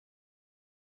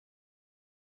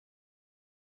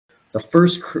The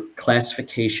first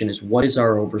classification is what is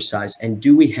our oversize, and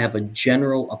do we have a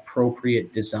general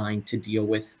appropriate design to deal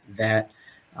with that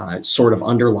sort of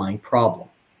underlying problem?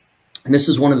 And this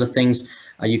is one of the things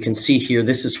you can see here.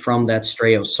 This is from that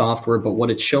Strayo software, but what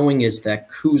it's showing is that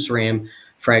Kuzram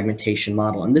fragmentation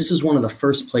model. And this is one of the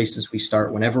first places we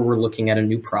start whenever we're looking at a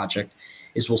new project,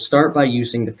 is we'll start by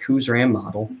using the Kuzram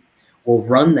model. We'll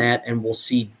run that and we'll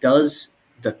see, does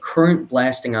the current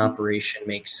blasting operation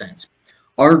make sense?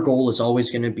 Our goal is always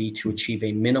going to be to achieve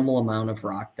a minimal amount of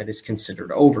rock that is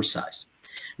considered oversize.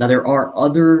 Now, there are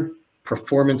other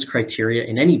performance criteria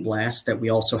in any blast that we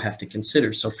also have to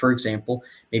consider. So for example,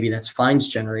 maybe that's fines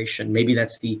generation, maybe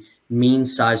that's the mean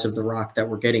size of the rock that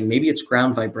we're getting, maybe it's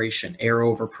ground vibration, air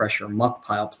over pressure, muck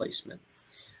pile placement.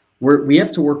 We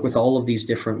have to work with all of these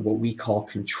different, what we call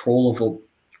controllable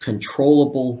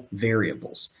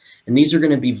variables. And these are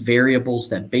going to be variables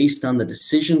that, based on the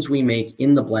decisions we make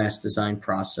in the blast design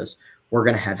process, we're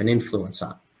going to have an influence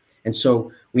on. And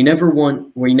so we never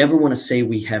want to say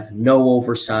we have no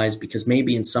oversize, because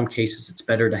maybe in some cases it's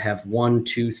better to have 1,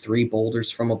 2, 3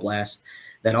 boulders from a blast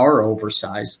that are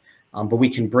oversized, but we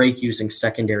can break using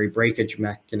secondary breakage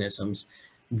mechanisms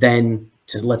than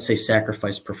to, let's say,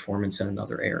 sacrifice performance in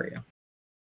another area.